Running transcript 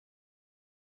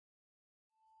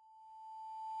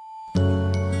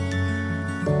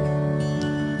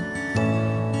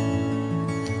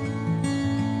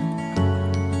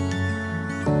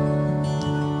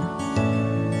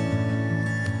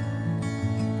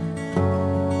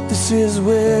This is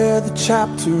where the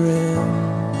chapter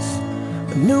ends.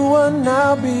 A new one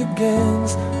now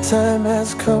begins. Time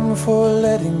has come for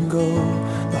letting go.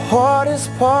 The hardest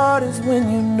part is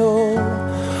when you know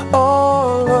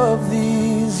all of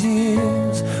these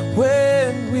years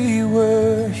when we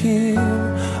were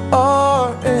here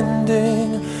are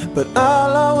ending. But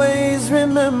I'll always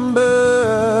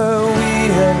remember we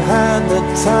have had the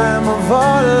time of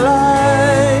our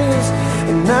lives.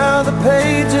 And now the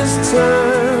pages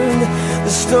turn, the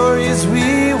stories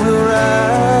we will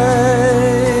write.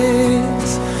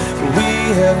 We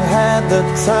have had the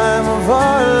time of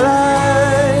our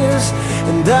lives,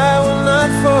 and I will not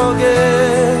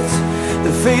forget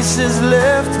the faces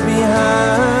left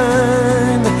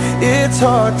behind. It's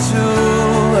hard to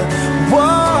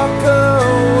walk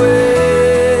away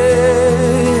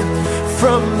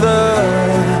from the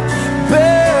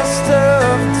best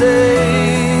of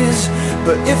days,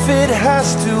 but if it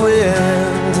has to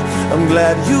end, I'm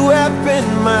glad you have been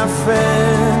my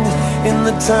friend in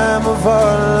the time of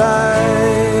our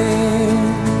lives.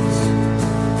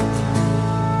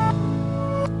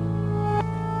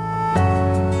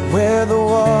 Where the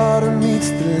water meets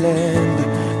the land,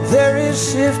 there is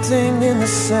shifting in the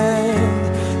sand,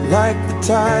 like the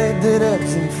tide that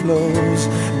ebbs and flows.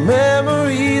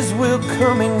 Memories will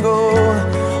come and go.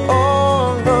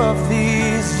 All of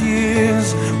these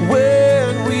years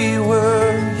when we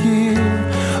were here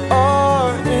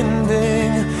are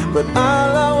ending, but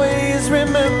I'll always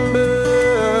remember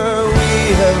we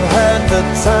have had the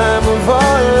time of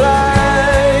our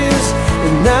lives.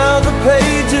 And now the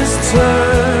pages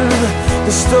turn,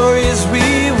 the stories we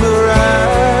will write.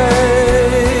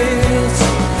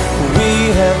 We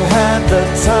have had the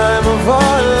time of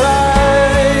our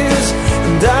lives,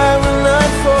 and I will not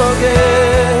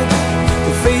forget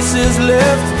the faces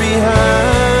left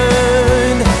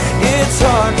behind. It's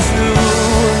hard to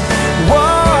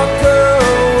walk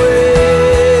away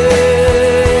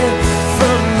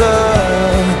from the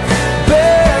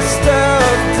best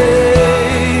of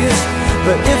days,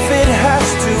 but if it has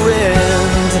to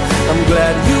end, I'm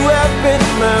glad you have been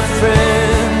my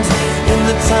friend in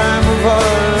the time of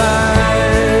our lives.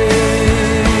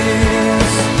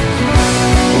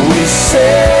 We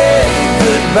say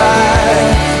goodbye,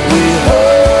 we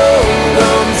hold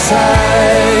on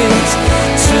tight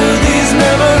to these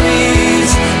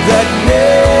memories that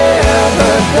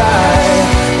never die.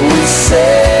 We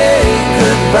say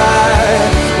goodbye,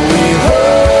 we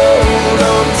hold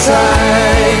on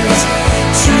tight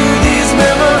to these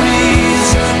memories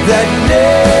that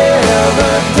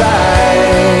never die.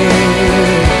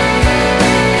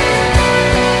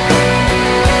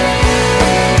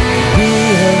 We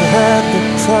have had the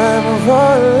time of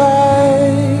our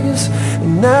lives,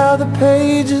 and now the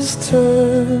pages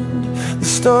turned, the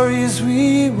stories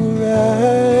we will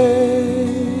write.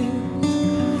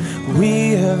 We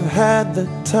have had the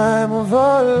time of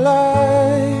our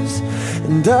lives,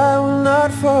 and I will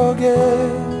not forget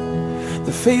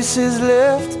the faces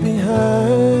left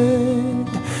behind.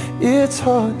 It's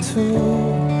hard to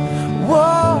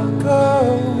walk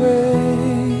away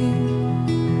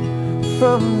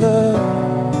from the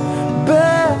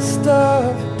best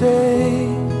of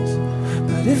days,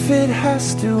 but if it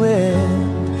has to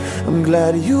end, I'm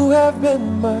glad you have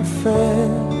been my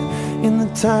friend in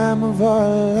the time of our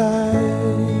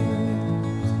lives.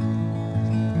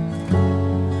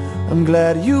 I'm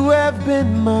glad you have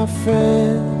been my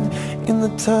friend in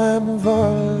the time of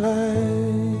our lives.